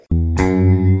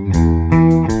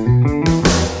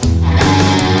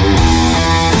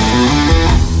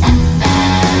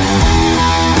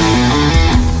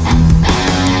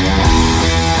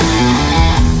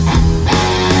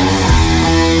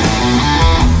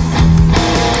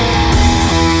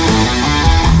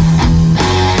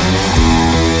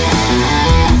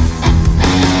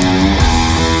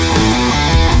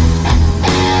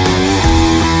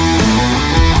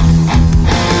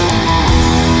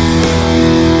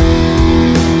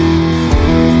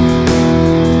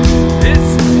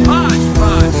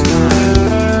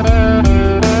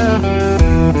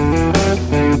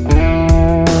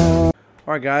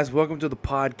Alright guys, welcome to the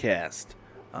podcast.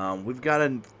 We've got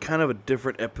a kind of a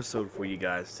different episode for you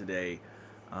guys today.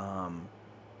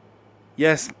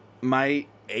 Yes, my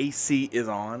AC is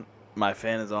on, my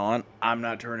fan is on. I'm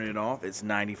not turning it off. It's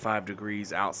 95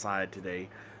 degrees outside today,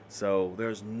 so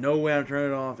there's no way I'm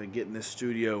turning it off and getting this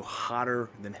studio hotter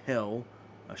than hell.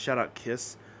 Shout out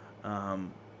Kiss.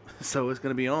 So it's going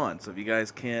to be on. So if you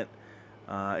guys can't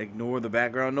ignore the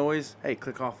background noise, hey,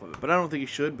 click off of it. But I don't think you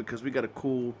should, because we got a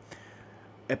cool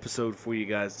episode for you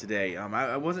guys today.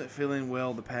 I wasn't feeling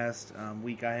well the past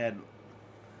week. I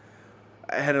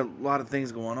had a lot of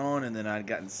things going on, and then I'd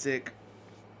gotten sick,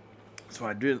 so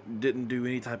I didn't do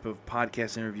any type of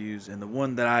podcast interviews. And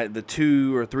the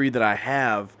 2 or 3 that I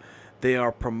have, they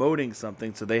are promoting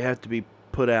something, so they have to be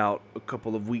put out a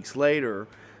couple of weeks later.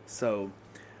 So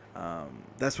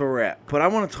that's where we're at. But I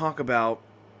want to talk about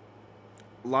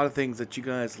a lot of things that you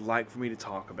guys like for me to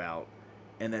talk about,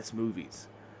 and that's movies.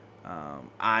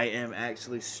 I am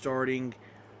actually starting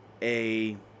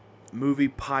a movie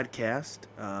podcast,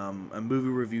 a movie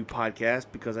review podcast,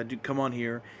 because I do come on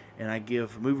here and I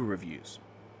give movie reviews.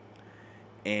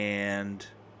 And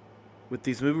with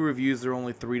these movie reviews, they're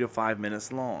only 3 to 5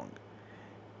 minutes long.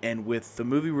 And with the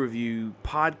movie review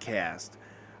podcast,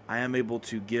 I am able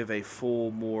to give a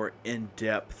full, more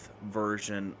in-depth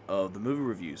version of the movie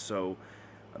review. So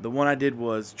the one I did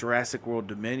was Jurassic World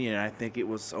Dominion, and I think it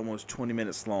was almost 20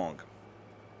 minutes long.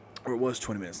 Or it was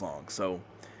 20 minutes long. So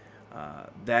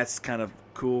that's kind of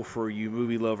cool for you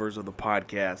movie lovers of the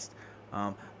podcast.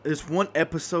 There's one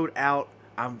episode out.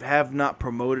 I have not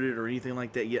promoted it or anything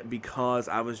like that yet, because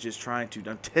I was just I'm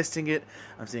testing it.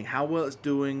 I'm seeing how well it's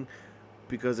doing,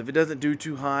 because if it doesn't do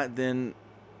too hot, then,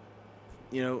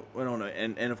 I don't know.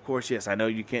 And of course, yes, I know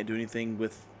you can't do anything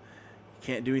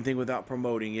without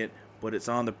promoting it. But it's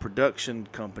on the production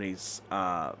company's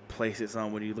place it's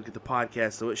on when you look at the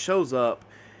podcast. So it shows up,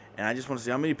 and I just want to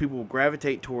see how many people will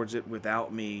gravitate towards it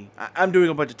without me. I'm doing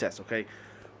a bunch of tests, okay?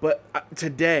 But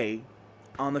today,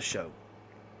 on the show,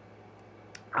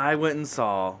 I went and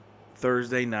saw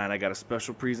Thursday night. I got a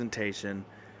special presentation.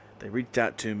 They reached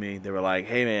out to me. They were like,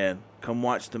 hey, man, come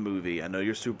watch the movie. I know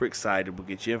you're super excited. We'll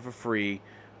get you in for free.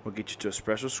 We'll get you to a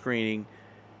special screening.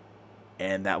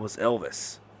 And that was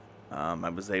ELVIS. I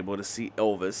was able to see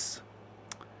ELVIS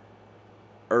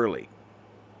early,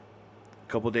 a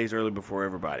couple of days early before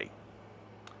everybody.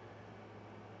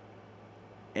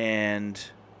 And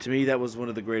to me, that was one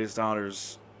of the greatest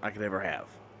honors I could ever have,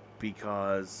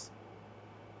 because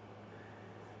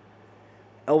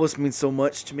Elvis means so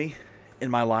much to me in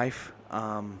my life.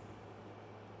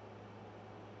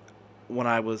 When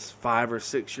I was 5 or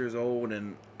 6 years old,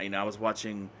 and I was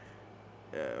watching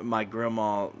my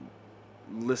grandma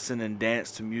listen and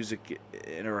dance to music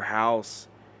in her house,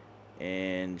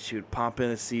 and she would pop in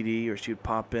a CD, or she would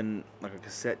pop in like a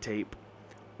cassette tape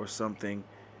or something,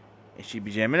 and she'd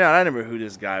be jamming out. I never knew who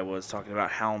this guy was talking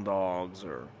about hound dogs,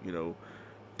 or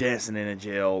dancing in a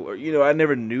jail, or I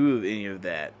never knew of any of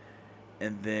that.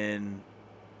 And then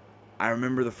I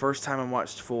remember the first time I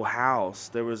watched Full House,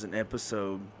 there was an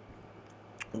episode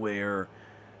where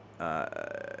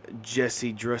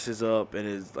Jesse dresses up and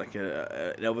is like an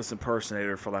Elvis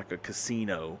impersonator for like a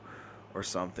casino or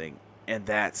something. And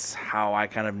that's how I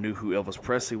kind of knew who Elvis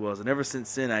Presley was. And ever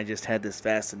since then, I just had this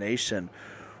fascination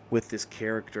with this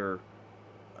character,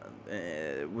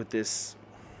 with this,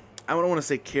 I don't want to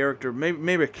say character,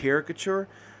 maybe a caricature,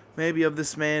 maybe, of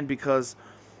this man, because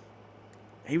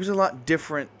he was a lot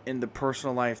different in the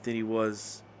personal life than he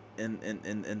was in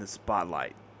the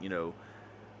spotlight,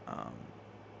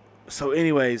 So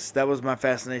anyways, that was my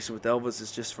fascination with Elvis.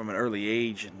 It's just from an early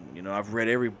age. And, I've read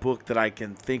every book that I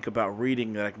can think about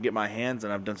reading that I can get my hands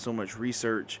on. I've done so much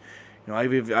research.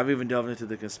 I've even delved into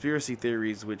the conspiracy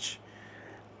theories, which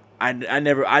I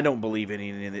don't believe in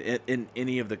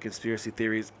any of the conspiracy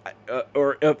theories,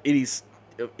 or of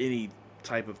any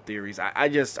type of theories. I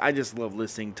just love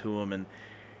listening to them and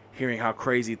hearing how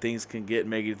crazy things can get, and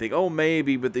make you think, oh,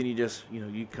 maybe, but then you just,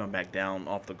 you come back down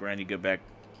off the ground, you get back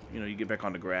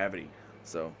onto gravity.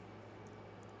 So,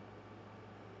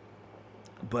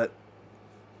 but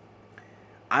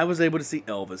I was able to see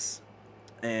ELVIS,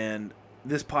 and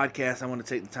this podcast, I want to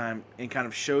take the time and kind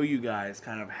of show you guys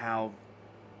kind of how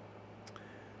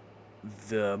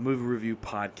the movie review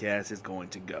podcast is going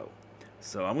to go.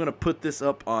 So I'm going to put this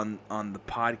up on the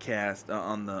podcast,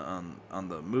 on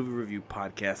the movie review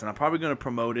podcast, and I'm probably going to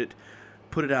promote it,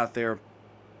 put it out there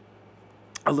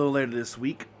a little later this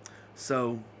week.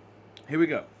 So here we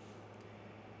go.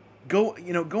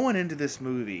 Going into this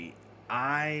movie,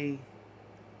 I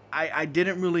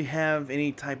didn't really have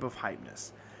any type of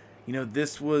hypeness.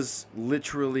 This was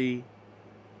literally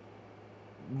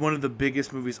one of the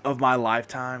biggest movies of my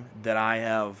lifetime that I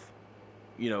have,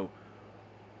 you know,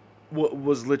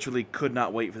 was literally could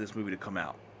not wait for this movie to come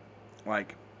out.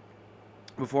 Like,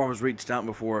 before I was reached out,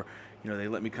 before, you know, they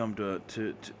let me come to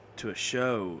a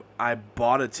show, I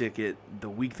bought a ticket the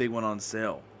week they went on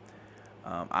sale.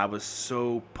 I was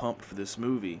so pumped for this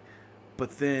movie.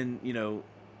 But then, you know,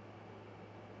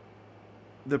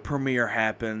 the premiere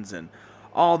happens and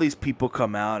all these people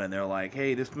come out and they're like,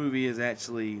 hey, this movie is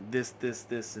actually this,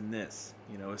 and this.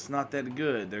 You know, it's not that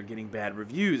good. They're getting bad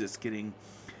reviews. It's getting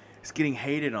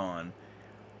hated on.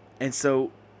 And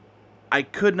so I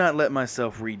could not let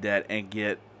myself read that and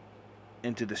get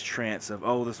into this trance of,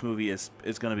 oh, this movie is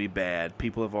going to be bad.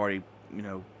 People have already, you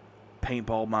know,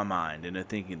 paintballed my mind into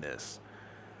thinking this.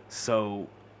 So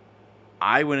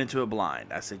I went into it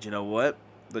blind. I said, you know what?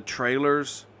 The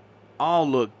trailers all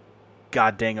look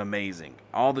god dang amazing.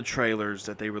 All the trailers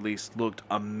that they released looked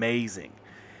amazing.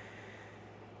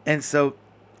 And so,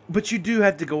 but you do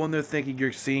have to go in there thinking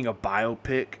you're seeing a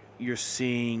biopic. You're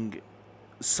seeing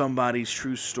somebody's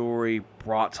true story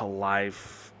brought to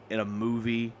life in a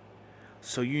movie.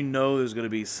 So you know there's going to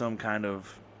be some kind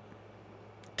of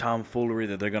tomfoolery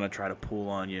that they're going to try to pull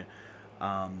on you.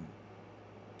 But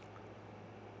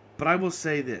I will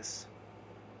say this.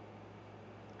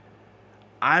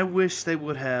 I wish they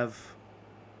would have...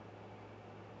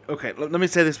 Okay, let me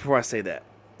say this before I say that.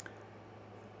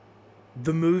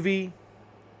 The movie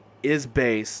is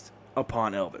based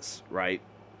upon Elvis, right?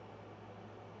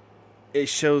 It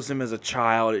shows him as a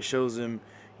child. It shows him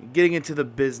getting into the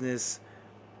business,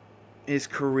 his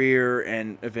career,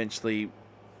 and eventually,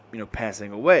 you know,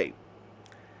 passing away.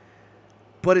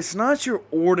 But it's not your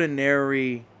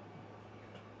ordinary...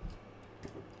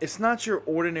 It's not your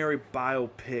ordinary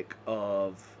biopic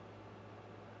of...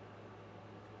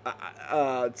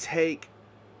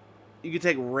 You could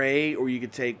take Ray or you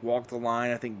could take Walk the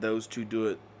Line. I think those two do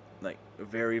it like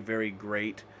very, very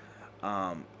great.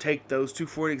 Take those two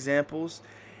for examples.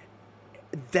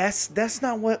 That's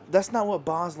not what Baz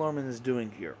Luhrmann is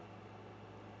doing here.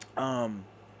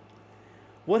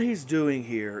 What he's doing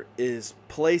here is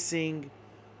placing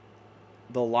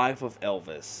the life of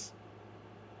Elvis.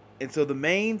 And so the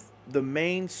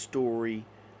main story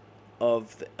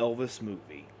of the Elvis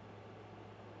movie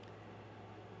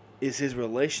is his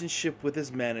relationship with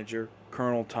his manager,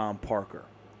 Colonel Tom Parker.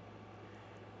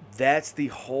 That's the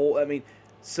whole... I mean,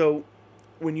 so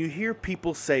when you hear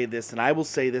people say this, and I will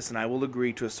say this, and I will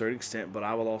agree to a certain extent, but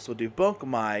I will also debunk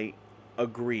my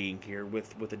agreeing here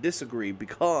with a disagree,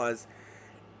 because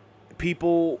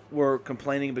people were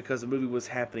complaining because the movie was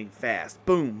happening fast.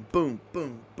 Boom, boom,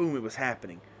 boom, boom, it was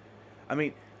happening. I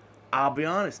mean, I'll be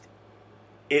honest,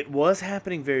 it was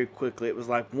happening very quickly. It was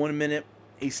like 1 minute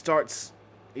he starts...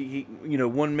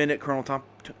 1 minute Colonel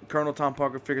Tom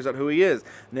Parker figures out who he is.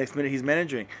 The next minute he's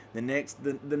managing. The next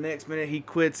minute he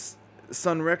quits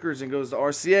Sun Records and goes to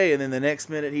RCA. And then the next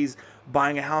minute he's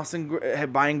buying a house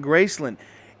buying Graceland.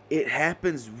 It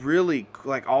happens really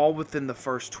like all within the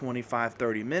first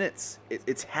 25-30 minutes.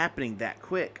 It's happening that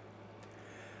quick.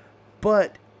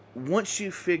 But once you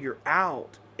figure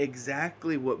out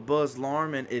exactly what Baz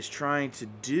Luhrmann is trying to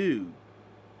do,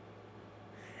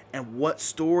 and what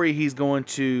story he's going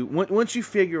to... Once you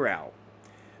figure out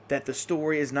that the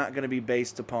story is not going to be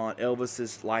based upon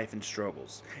Elvis's life and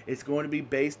struggles, it's going to be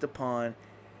based upon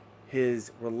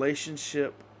his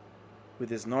relationship with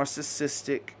his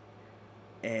narcissistic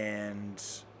and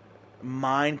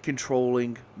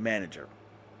mind-controlling manager.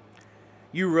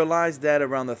 You realize that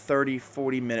around the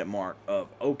 30-40 minute mark of,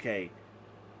 okay,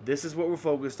 this is what we're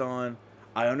focused on.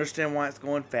 I understand why it's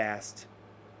going fast.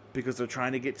 Because they're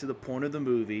trying to get to the point of the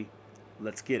movie.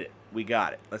 Let's get it. We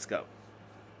got it. Let's go.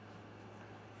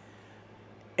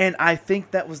 And I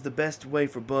think that was the best way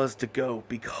for Buzz to go,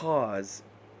 because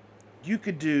you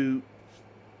could do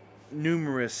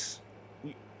numerous...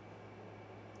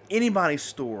 anybody's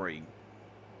story.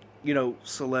 You know,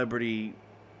 celebrity.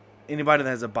 Anybody that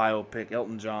has a biopic.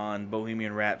 Elton John,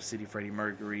 Bohemian Rhapsody, Freddie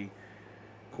Mercury,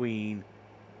 Queen...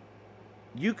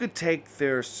 You could take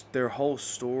their whole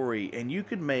story and you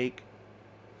could make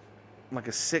like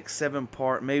a 6-7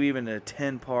 part, maybe even a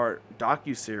 10-part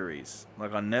docuseries,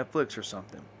 like on Netflix or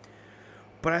something.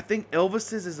 But I think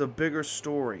Elvis's is a bigger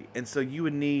story, and so you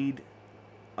would need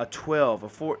a 12, a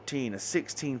 14, a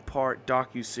 16-part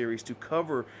docuseries to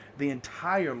cover the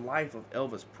entire life of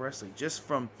Elvis Presley, just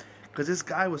from... Because this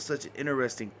guy was such an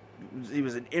interesting... He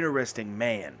was an interesting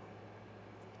man.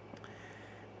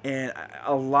 And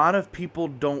a lot of people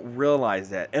don't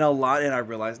realize that. And I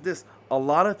realized this, a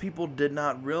lot of people did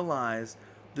not realize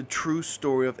the true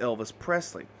story of Elvis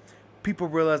Presley. people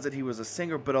realize that he was a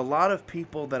singer. But a lot of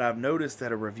people that I've noticed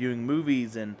that are reviewing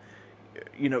movies and,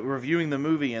 reviewing the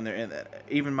movie, and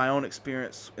even my own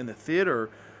experience in the theater,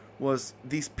 was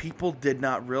these people did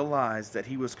not realize that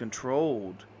he was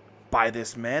controlled by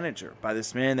this manager, by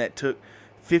this man that took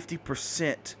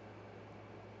 50%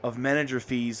 of manager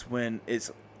fees when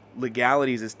its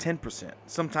legalities is 10%,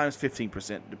 sometimes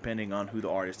 15%, depending on who the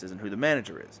artist is and who the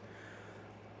manager is.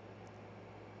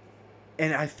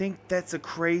 And I think that's a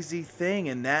crazy thing,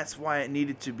 and that's why it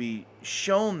needed to be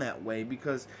shown that way,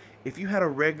 because if you had a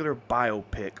regular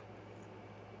biopic,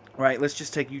 right, let's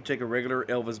just take a regular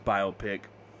Elvis biopic,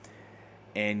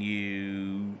 and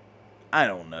you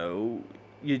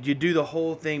do the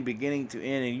whole thing beginning to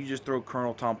end, and you just throw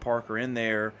Colonel Tom Parker in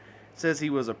there, says he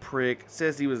was a prick,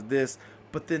 says he was this,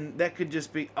 but then that could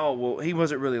just be, oh, well, he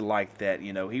wasn't really like that,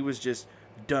 he was just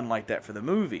done like that for the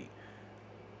movie.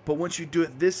 But once you do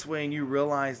it this way and you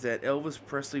realize that Elvis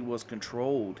Presley was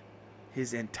controlled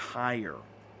his entire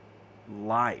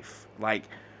life, like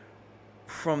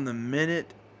from the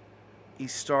minute he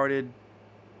started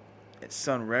at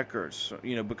Sun Records,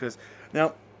 because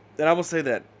now, and I will say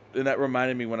that, and that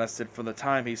reminded me when I said from the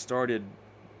time he started,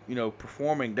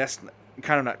 performing, that's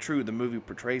kind of not true. The movie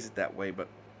portrays it that way, but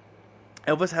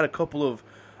Elvis had a couple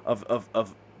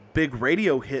of big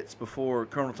radio hits before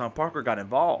Colonel Tom Parker got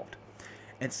involved.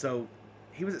 And so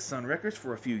he was at Sun Records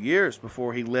for a few years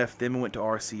before he left them and went to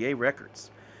RCA Records.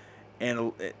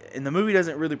 And the movie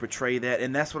doesn't really portray that,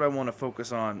 and that's what I want to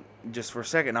focus on just for a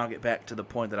second. I'll get back to the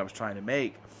point that I was trying to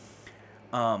make.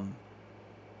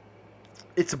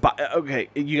 It's about, okay,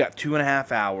 you got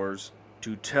 2.5 hours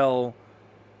to tell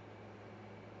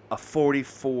a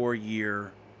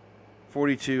 42,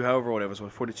 however old it was,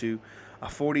 42, a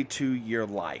 42-year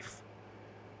life.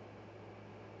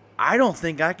 I don't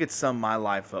think I could sum my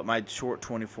life up, my short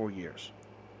 24 years.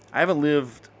 I haven't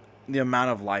lived the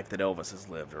amount of life that Elvis has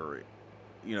lived, or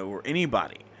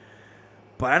anybody.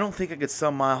 But I don't think I could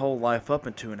sum my whole life up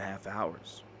in 2.5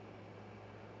 hours.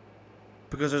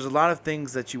 Because there's a lot of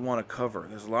things that you want to cover.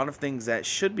 There's a lot of things that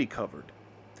should be covered.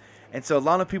 And so a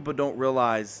lot of people don't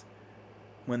realize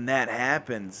when that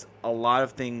happens, a lot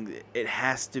of things, it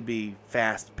has to be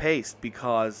fast-paced,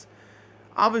 because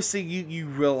obviously you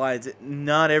realize that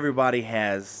not everybody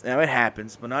has, now it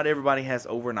happens, but not everybody has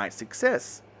overnight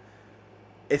success.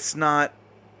 It's not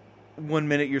 1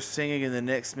 minute you're singing and the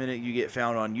next minute you get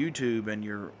found on YouTube and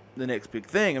you're the next big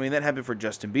thing. I mean, that happened for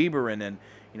Justin Bieber, and then,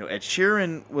 Ed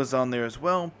Sheeran was on there as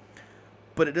well,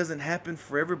 but it doesn't happen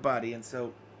for everybody. And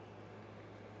so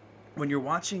when you're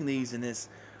watching these and this,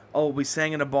 oh, we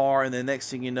sang in a bar, and the next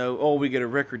thing you know, oh, we get a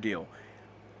record deal.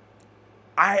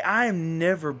 I am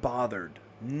never bothered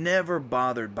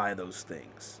by those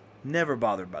things. Never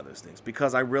bothered by those things,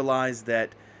 because I realize that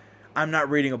I'm not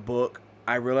reading a book.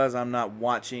 I realize I'm not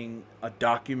watching a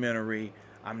documentary.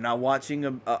 I'm not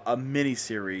watching a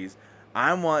mini-series.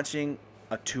 I'm watching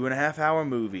a 2.5 hour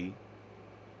movie.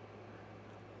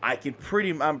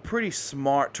 I'm pretty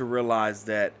smart to realize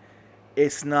that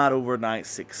it's not overnight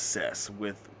success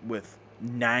with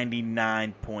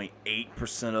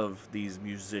 99.8% of these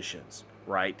musicians,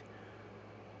 right?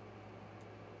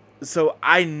 So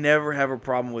I never have a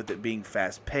problem with it being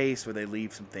fast-paced, where they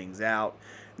leave some things out.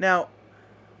 Now,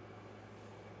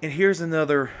 and here's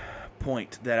another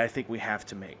point that I think we have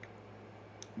to make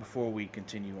before we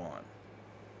continue on.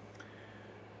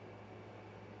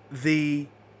 The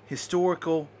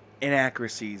historical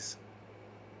inaccuracies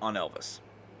on Elvis.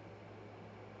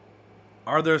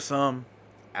 Are there some?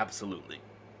 Absolutely.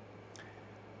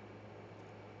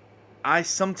 I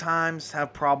sometimes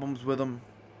have problems with them.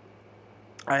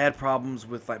 I had problems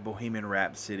with like Bohemian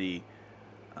Rhapsody,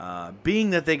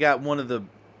 being that they got one of the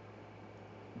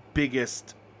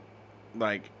biggest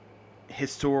like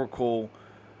historical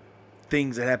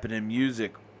things that happen in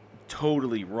music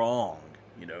totally wrong.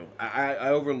 I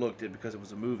overlooked it because it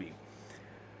was a movie.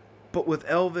 But with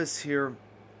Elvis here,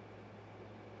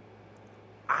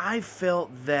 I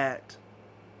felt that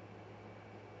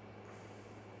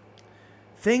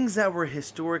things that were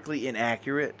historically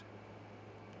inaccurate,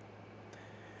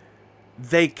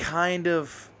 they kind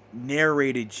of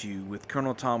narrated you with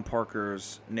Colonel Tom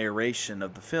Parker's narration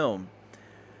of the film.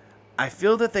 I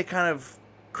feel that they kind of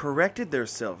corrected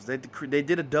themselves. They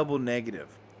did a double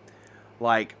negative.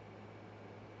 Like,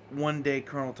 one day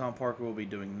Colonel Tom Parker will be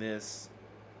doing this,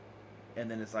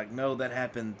 and then it's like, no, that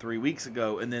happened 3 weeks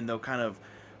ago, and then they'll kind of,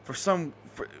 for some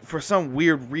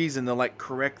weird reason, they'll like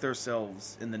correct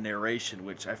themselves in the narration,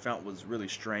 which I found was really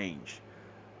strange.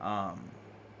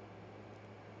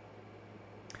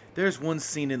 There's one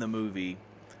scene in the movie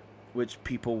which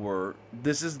people were,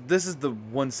 this is the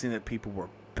one scene that people were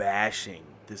bashing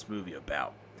this movie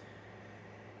about.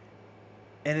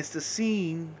 And it's the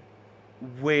scene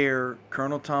where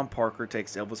Colonel Tom Parker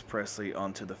takes Elvis Presley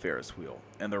onto the Ferris wheel.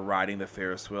 And they're riding the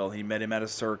Ferris wheel. He met him at a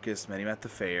circus, met him at the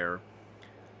fair.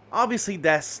 Obviously,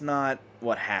 that's not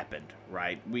what happened,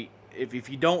 right? If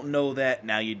you don't know that,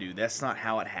 now you do. That's not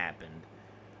how it happened.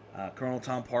 Colonel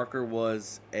Tom Parker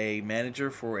was a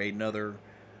manager for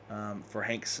for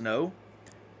Hank Snow,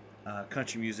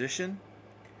 country musician.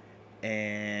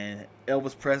 And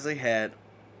Elvis Presley had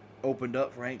opened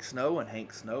up for Hank Snow, and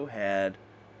Hank Snow had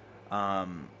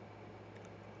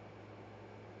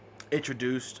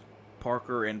introduced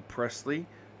Parker and Presley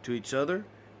to each other,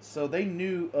 so they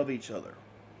knew of each other.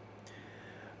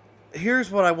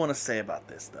 Here's what I want to say about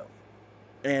this, though,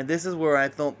 and this is where I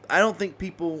don't think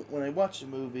people, when they watch the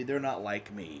movie, they're not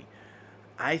like me.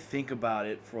 I think about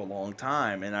it for a long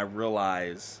time, and I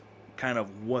realize kind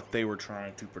of what they were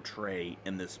trying to portray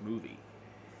in this movie.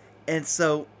 And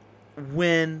so,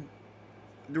 when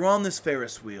they're on this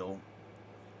Ferris wheel,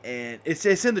 and it's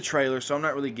in the trailer, so I'm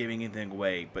not really giving anything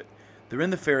away, but they're in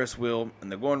the Ferris wheel,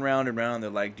 and they're going round and round. They're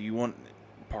like,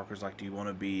 Parker's like, do you want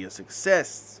to be a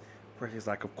success? Presley's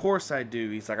like, of course I do.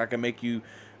 He's like, I can make you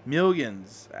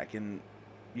millions.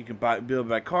 You can buy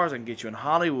cars. I can get you in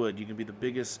Hollywood. You can be the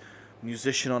biggest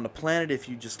musician on the planet if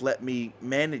you just let me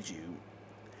manage you.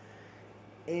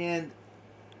 And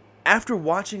after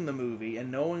watching the movie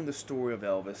and knowing the story of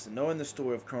Elvis and knowing the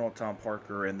story of Colonel Tom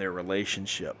Parker and their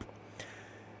relationship,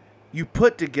 you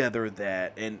put together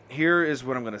that, and here is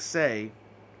what I'm going to say.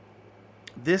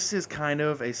 This is kind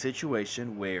of a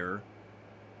situation where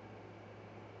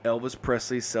Elvis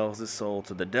Presley sells his soul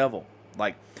to the devil.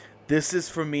 Like, this is,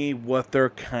 for me, what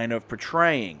they're kind of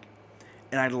portraying.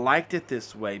 And I liked it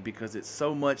this way because it's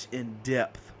so much in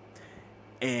depth.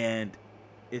 And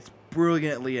it's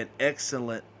brilliantly and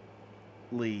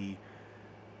excellently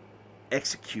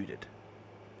executed.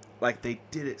 Like, they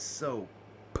did it so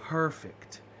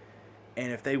perfect.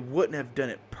 And if they wouldn't have done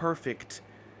it perfect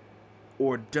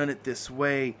or done it this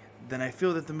way, then I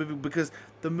feel that because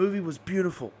the movie was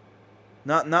beautiful.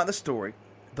 Not the story.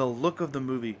 The look of the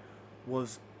movie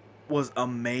was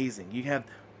amazing. You have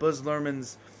Buzz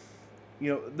Luhrmann's,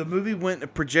 the movie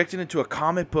went projected into a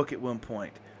comic book at one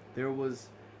point. There was,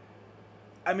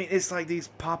 it's like these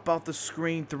pop out the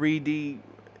screen 3D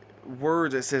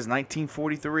words that says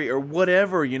 1943 or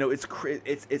whatever.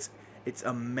 It's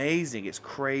amazing. It's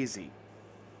crazy.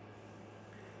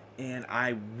 And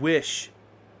I wish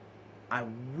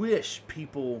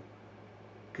people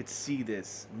could see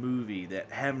this movie that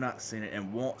have not seen it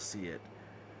and won't see it,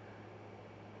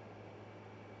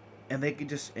 and they could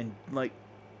just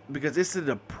because this is a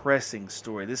depressing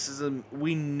story.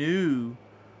 We knew,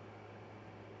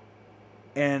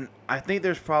 and I think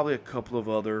there's probably a couple of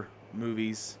other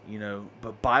movies,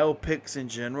 but biopics in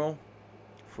general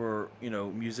for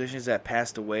musicians that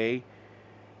passed away,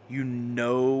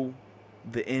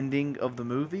 the ending of the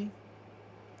movie.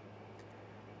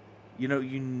 You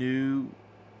knew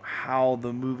how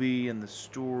the movie and the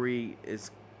story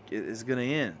is going to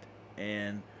end.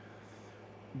 And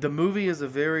the movie is a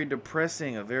very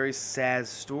depressing, a very sad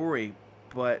story,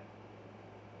 but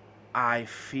I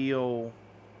feel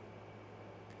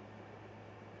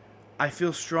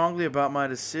strongly about my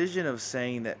decision of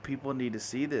saying that people need to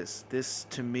see this. This,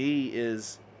 to me,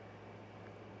 is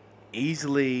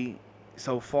easily,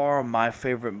 so far, my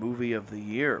favorite movie of the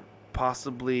year.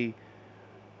 Possibly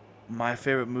my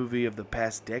favorite movie of the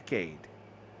past decade.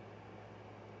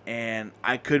 And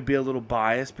I could be a little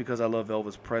biased because I love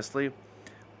Elvis Presley,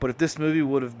 but if this movie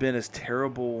would have been as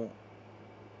terrible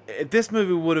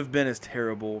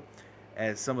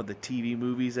as some of the TV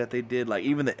movies that they did, like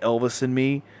even the Elvis and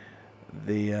Me,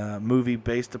 the movie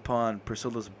based upon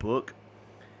Priscilla's book,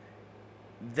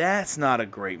 that's not a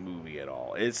great movie at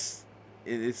all. It's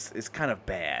kind of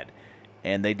bad.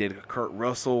 And they did a Kurt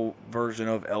Russell version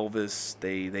of Elvis.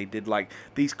 They did like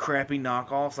these crappy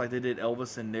knockoffs, like they did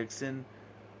Elvis and Nixon,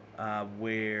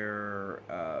 where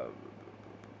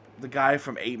the guy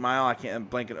from 8 Mile, I can't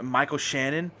blank it, Michael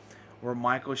Shannon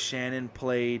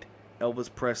played Elvis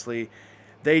Presley.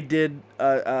 They did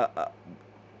Elvis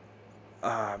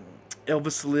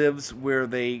Lives, where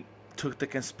they took the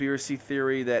conspiracy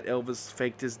theory that Elvis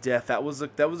faked his death. That was a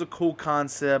cool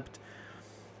concept.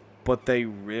 But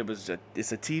it's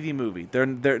a TV movie. They're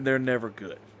never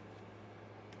good.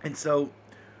 And so,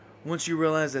 once I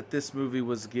realized this movie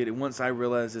was getting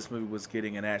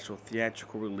an actual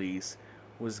theatrical release,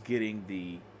 was getting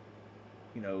the,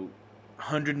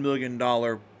 $100 million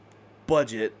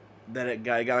budget that it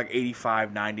got like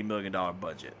 $85-90 million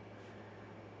budget,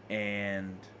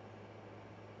 and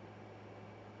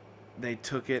they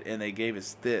took it and they gave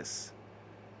us this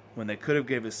when they could have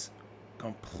gave us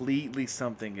completely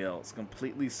something else,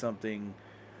 completely something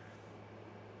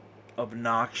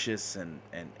obnoxious and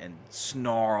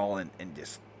snarl and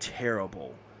just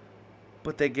terrible.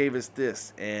 But they gave us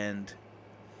this, and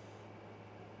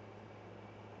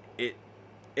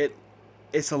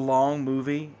it's a long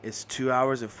movie. It's 2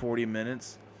 hours and 40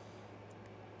 minutes.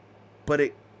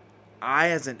 But I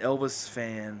as an Elvis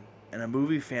fan and a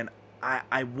movie fan,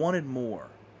 I wanted more.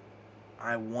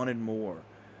 I wanted more.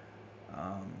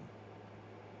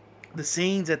 The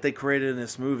scenes that they created in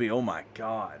this movie, oh my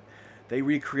God. They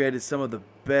recreated some of the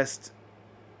best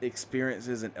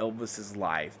experiences in Elvis's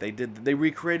life. They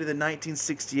recreated the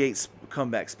 1968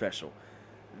 comeback special.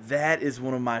 That is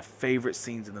one of my favorite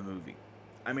scenes in the movie.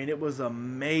 I mean, it was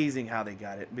amazing how they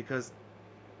got it, because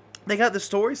they got the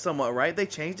story somewhat right. They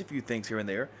changed a few things here and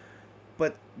there,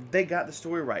 but they got the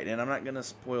story right. And I'm not going to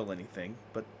spoil anything,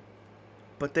 but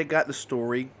they got the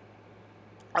story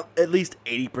at least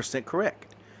 80%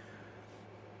 correct.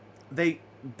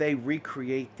 They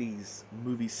recreate these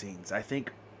movie scenes. I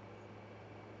think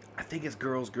it's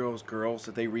Girls, Girls, Girls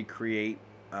that they recreate.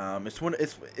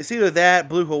 It's either that,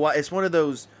 Blue Hawaii. It's one of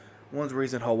those ones where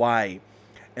he's in Hawaii,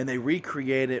 and they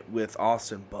recreate it with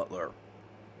Austin Butler,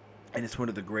 and it's one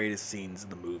of the greatest scenes in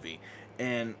the movie.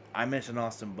 And I mentioned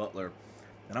Austin Butler,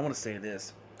 and I want to say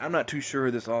this: I'm not too sure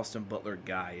who this Austin Butler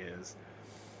guy is.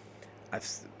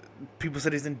 People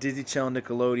said he's in Disney Channel,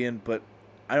 Nickelodeon, but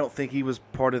I don't think he was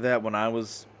part of that when I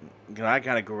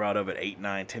kind of grew out of it 8,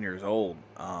 9, 10 years old.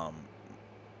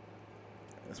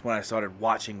 That's when I started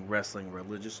watching wrestling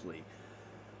religiously.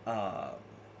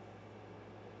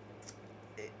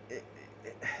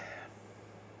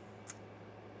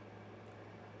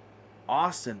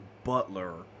 Austin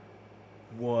Butler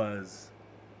was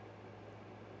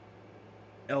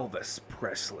Elvis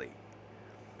Presley.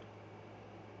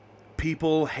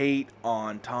 People hate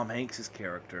on Tom Hanks'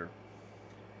 character.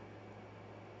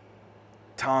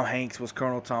 Tom Hanks was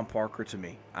Colonel Tom Parker to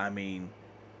me. I mean,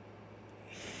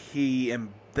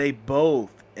 they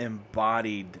both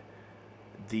embodied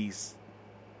these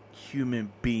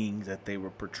human beings that they were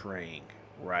portraying,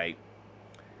 right?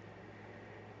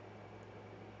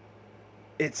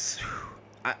 And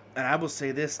I will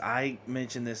say this, I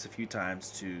mentioned this a few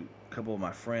times to a couple of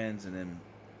my friends and then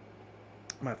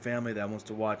my family that wants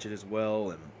to watch it as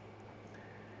well, and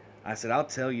I said, I'll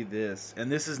tell you this,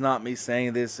 and this is not me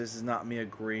saying this is not me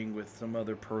agreeing with some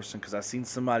other person, because I've seen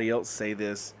somebody else say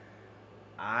this.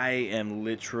 I am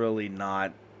literally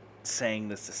not saying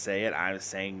this to say it. I'm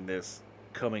saying this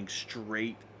coming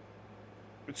straight,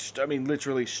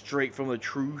 literally straight from the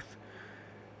truth.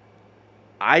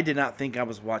 I did not think I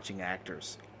was watching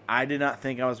actors. I did not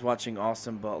think I was watching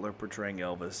Austin Butler portraying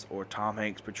Elvis or Tom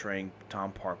Hanks portraying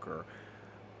Tom Parker.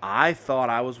 I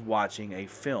thought I was watching a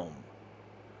film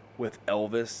with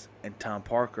Elvis and Tom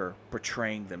Parker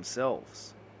portraying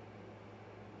themselves.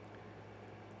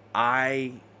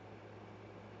 I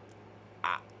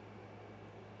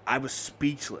was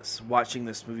speechless watching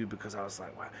this movie, because I was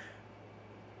like, wow.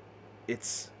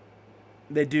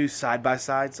 They do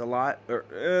side-by-sides a lot.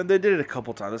 Or they did it a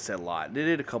couple times. Let's say a lot. They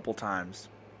did it a couple times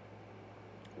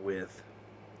with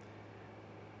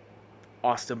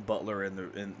Austin Butler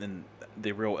and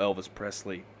the real Elvis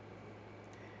Presley.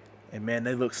 And man,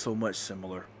 they look so much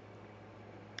similar.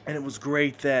 And it was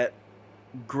great that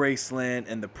Graceland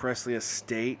and the Presley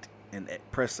estate and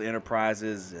Presley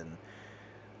Enterprises and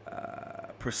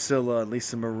Priscilla and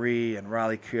Lisa Marie and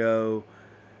Riley Keough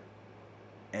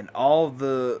and all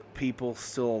the people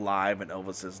still alive in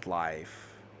Elvis's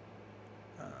life,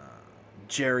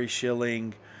 Jerry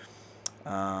Schilling,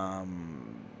 all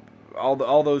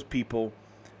those people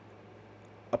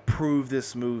approved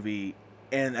this movie,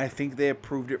 and I think they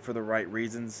approved it for the right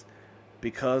reasons,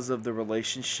 because of the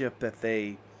relationship that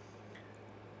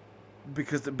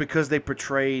because they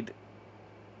portrayed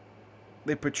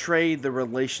the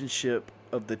relationship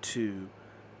of the two.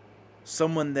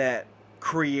 Someone that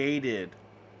created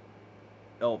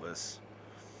Elvis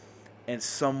and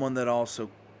someone that also,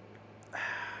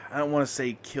 I don't want to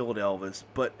say killed Elvis,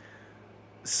 but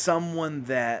someone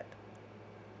that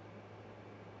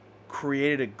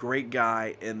created a great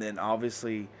guy and then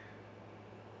obviously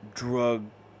drug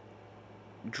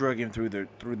him through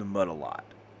the mud a lot.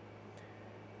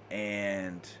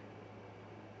 And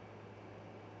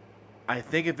I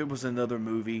think if it was another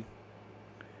movie,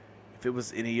 if it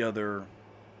was any other,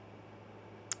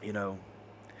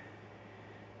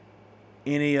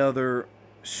 any other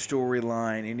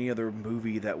storyline, any other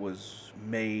movie that was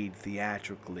made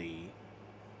theatrically,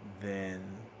 then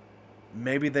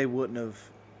maybe they wouldn't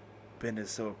have been as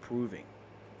so approving.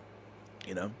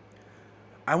 You know,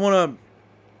 I want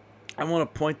to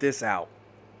point this out.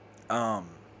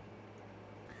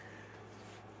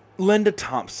 Linda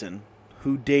Thompson,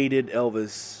 who dated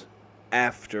Elvis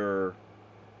after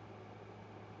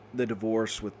the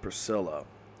divorce with Priscilla,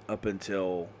 up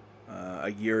until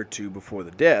a year or two before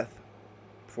the death,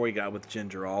 before he got with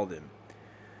Ginger Alden.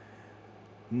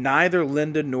 Neither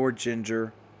Linda nor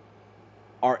Ginger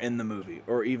are in the movie,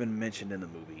 or even mentioned in the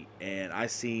movie. And I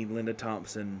seen Linda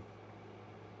Thompson,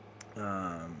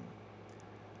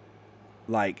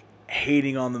 like,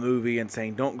 hating on the movie and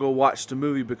saying, "Don't go watch the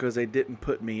movie because they didn't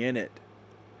put me in it."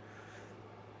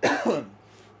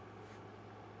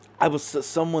 I was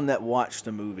someone that watched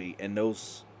the movie and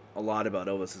knows a lot about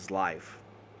Elvis's life.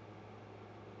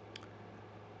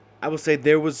 I would say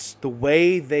there was the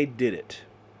way they did it,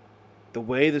 the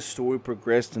way the story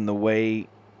progressed and the way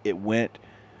it went,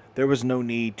 there was no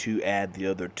need to add the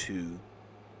other two.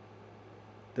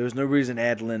 There was no reason to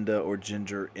add Linda or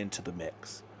Ginger into the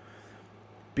mix.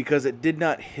 Because it did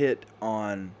not hit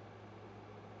on...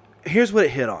 Here's what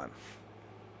it hit on.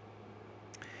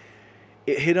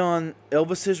 It hit on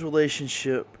Elvis's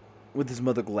relationship with his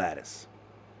mother Gladys.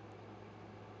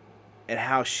 And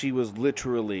how she was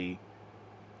literally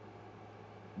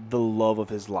the love of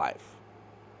his life.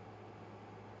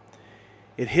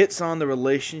 It hits on the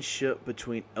relationship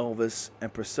between Elvis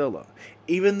and Priscilla.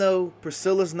 Even though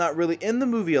Priscilla's not really in the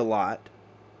movie a lot,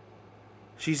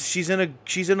 she's in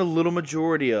a little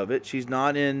majority of it. She's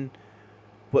not in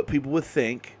what people would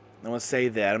think. I want to say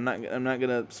that. I'm not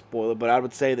gonna spoil it, but I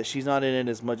would say that she's not in it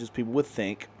as much as people would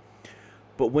think.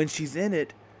 But when she's in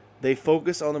it, they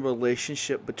focus on the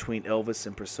relationship between Elvis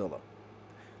and Priscilla.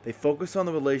 They focus on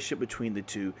the relationship between the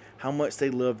two, how much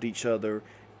they loved each other,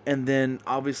 and then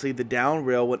obviously the down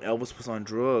rail when Elvis was on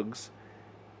drugs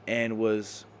and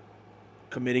was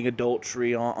committing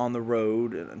adultery on the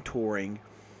road and touring.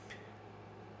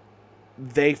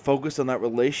 They focused on that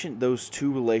those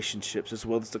two relationships, as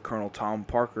well as the Colonel Tom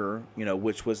Parker,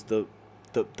 which was the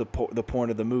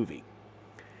point of the movie.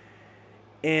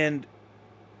 And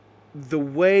the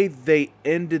way they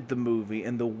ended the movie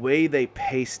and the way they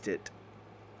paced it,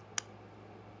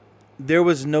 there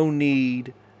was no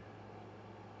need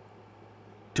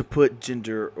to put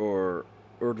Ginger or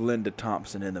Linda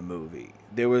Thompson in the movie.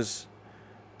 There was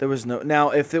no...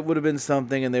 Now, if it would have been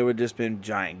something and there would have just been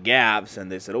giant gaps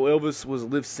and they said, "Oh, Elvis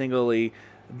lived singly,"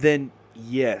 then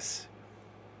yes.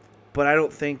 But I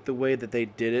don't think the way that they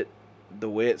did it, the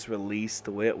way it's released,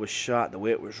 the way it was shot, the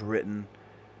way it was written,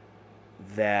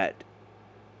 that...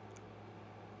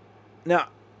 Now,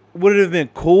 would it have been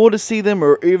cool to see them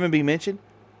or even be mentioned?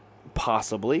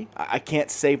 Possibly. I can't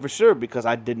say for sure because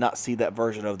I did not see that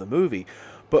version of the movie.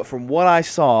 But from what I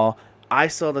saw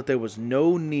that there was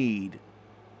no need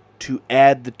to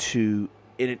add the two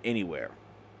in it anywhere.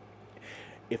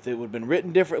 If it would have been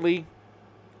written differently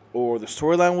or the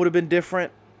storyline would have been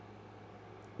different,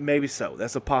 maybe so.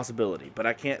 That's a possibility. But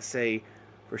I can't say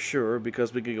for sure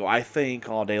because we could go, "I think,"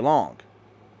 all day long.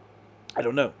 I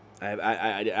don't know.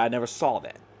 I never saw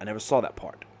that. I never saw that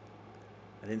part.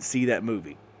 I didn't see that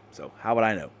movie. So how would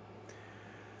I know?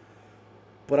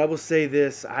 But I will say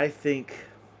this. I think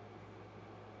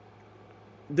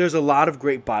there's a lot of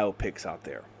great biopics out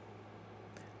there.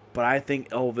 But I think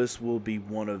Elvis will be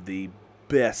one of the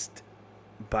best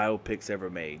biopics ever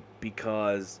made.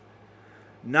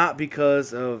 Not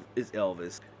because it's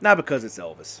Elvis. Not because it's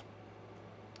Elvis.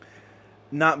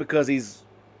 Not because he's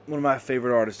one of my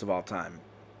favorite artists of all time.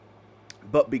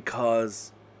 But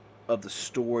because of the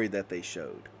story that they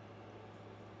showed.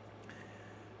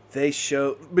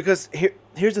 Because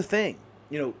here's the thing.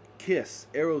 Kiss,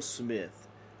 Aerosmith,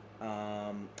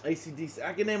 AC/DC.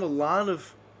 I can name a lot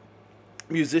of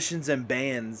musicians and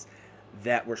bands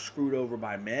that were screwed over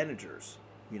by managers,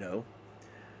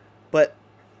 but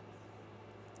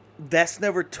that's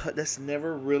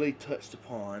never really touched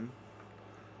upon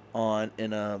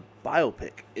in a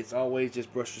biopic. It's always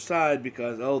just brushed aside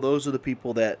because those are the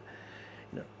people that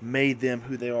made them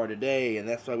who they are today, and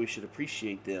that's why we should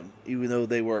appreciate them, even though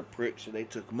they were pricks or they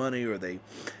took money or they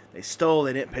stole,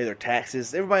 they didn't pay their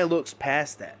taxes. Everybody looks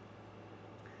past that.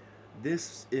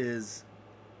 This is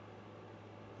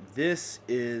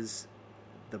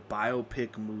the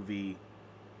biopic movie.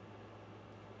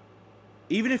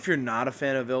 Even if you're not a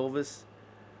fan of Elvis,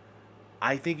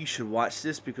 I think you should watch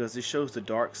this because it shows the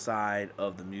dark side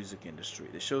of the music industry.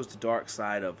 It shows the dark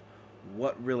side of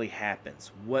what really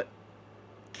happens, what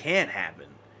can happen,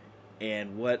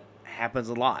 and what happens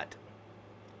a lot.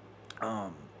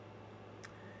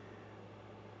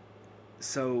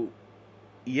 So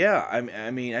yeah, I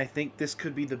mean, I think this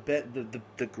could be the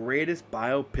greatest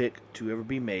biopic to ever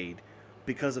be made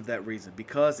because of that reason.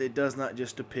 Because it does not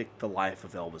just depict the life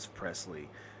of Elvis Presley.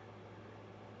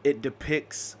 It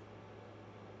depicts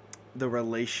the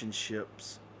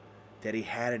relationships that he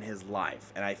had in his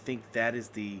life. And I think that is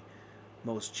the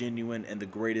most genuine and the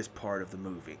greatest part of the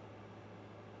movie.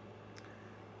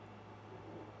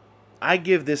 I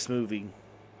give this movie,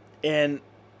 and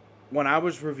when I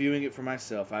was reviewing it for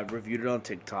myself, I reviewed it on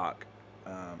TikTok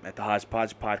at the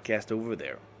Hodgepodge Podcast over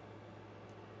there.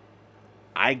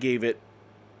 I gave it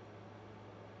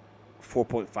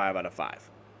 4.5 out of 5.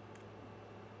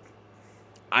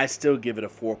 I still give it a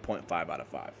 4.5 out of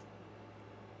 5.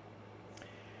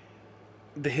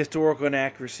 The historical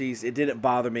inaccuracies, it didn't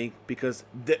bother me because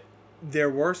there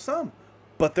were some,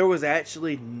 but there was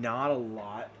actually not a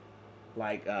lot.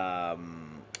 Like,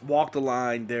 Walk the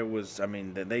Line, there was, I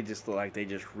mean, they just look like they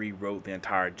just rewrote the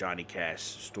entire Johnny Cash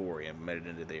story and made it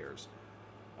into theirs.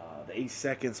 The 8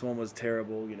 Seconds one was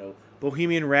terrible, you know.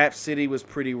 Bohemian Rhapsody was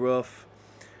pretty rough,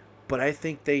 but I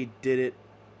think they did it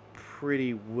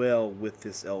pretty well with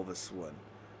this Elvis one.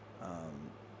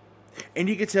 And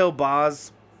you could tell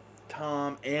Boz,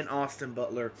 Tom, and Austin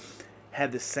Butler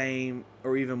had the same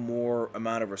or even more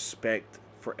amount of respect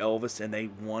for Elvis, and they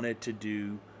wanted to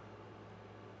do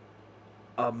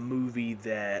a movie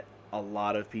that a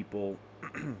lot of people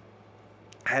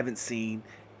haven't seen,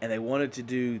 and they wanted to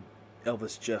do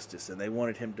Elvis justice, and they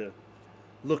wanted him to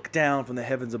look down from the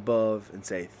heavens above and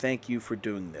say, thank you for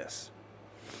doing this.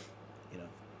 You know.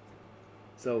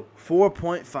 So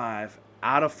 4.5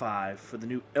 out of 5 for the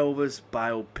new Elvis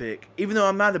biopic. Even though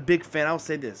I'm not a big fan, I'll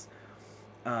say this.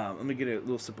 Let me get a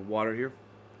little sip of water here.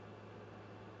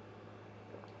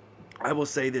 I will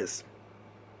say this.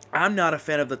 I'm not a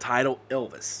fan of the title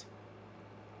Elvis.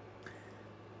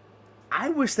 I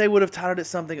wish they would have titled it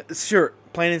something. Sure,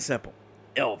 plain and simple.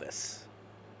 Elvis.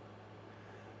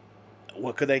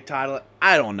 What could they title it?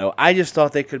 I don't know. I just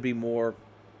thought they could be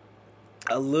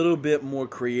a little bit more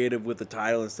creative with the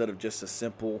title instead of just a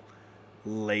simple,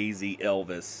 lazy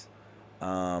Elvis.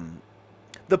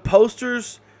 The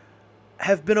posters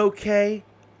have been okay,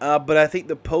 but I think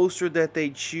the poster that they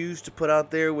choose to put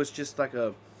out there was just like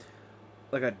a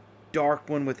dark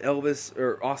one with Elvis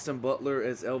or Austin Butler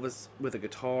as Elvis with a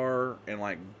guitar and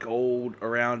like gold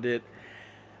around it.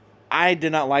 I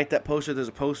did not like that poster. There's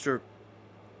a poster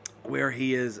where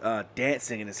he is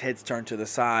dancing and his head's turned to the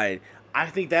side. I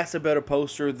think that's a better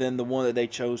poster than the one that they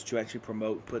chose to actually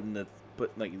promote, put the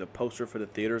poster for the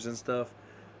theaters and stuff.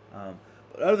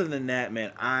 But other than that,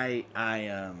 man, I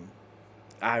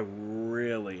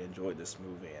really enjoyed this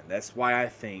movie, and that's why I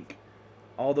think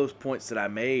all those points that I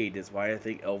made is why I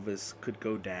think Elvis could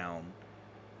go down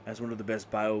as one of the best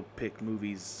biopic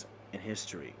movies in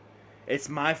history. It's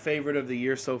my favorite of the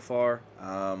year so far.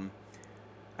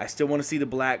 I still want to see The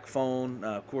Black Phone.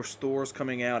 Of course, Thor's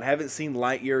coming out. Haven't seen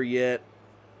Lightyear yet.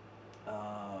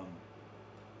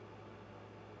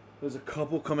 There's a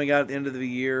couple coming out at the end of the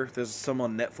year. There's some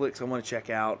on Netflix I want to check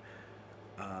out.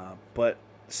 But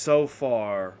so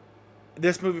far,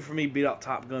 this movie for me beat out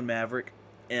Top Gun Maverick.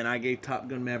 And I gave Top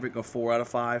Gun Maverick a 4 out of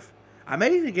 5. I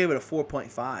may even give it a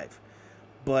 4.5.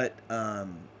 But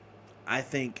I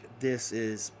think this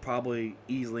is probably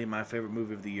easily my favorite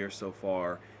movie of the year so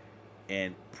far.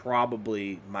 And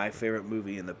probably my favorite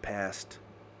movie in the past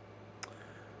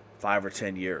 5 or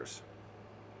 10 years.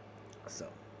 So,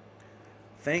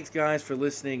 thanks guys for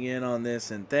listening in on this.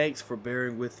 And thanks for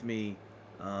bearing with me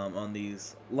on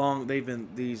these long.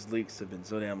 These leaks have been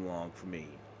so damn long for me.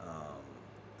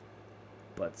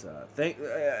 But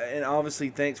and obviously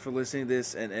thanks for listening to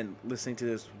this and listening to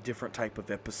this different type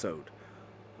of episode.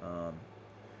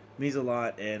 Means a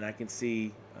lot, and I can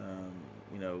see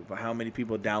how many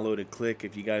people download and click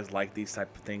if you guys like these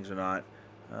type of things or not.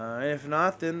 And if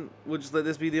not, then we'll just let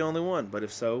this be the only one. But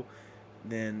if so,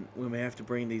 then we may have to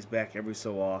bring these back every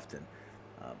so often.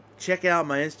 Check out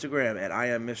my Instagram at I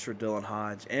am Mr. Dylan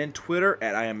Hodge and Twitter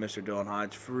at I am Mr. Dylan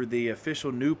Hodge for the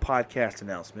official new podcast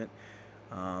announcement.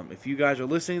 If you guys are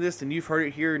listening to this and you've heard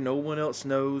it here, no one else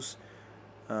knows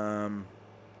about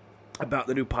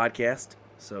the new podcast.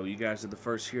 So you guys are the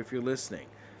first here if you're listening.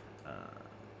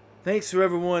 Thanks to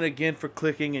everyone again for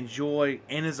clicking. Enjoy.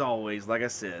 And as always, like I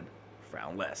said,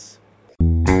 frown less.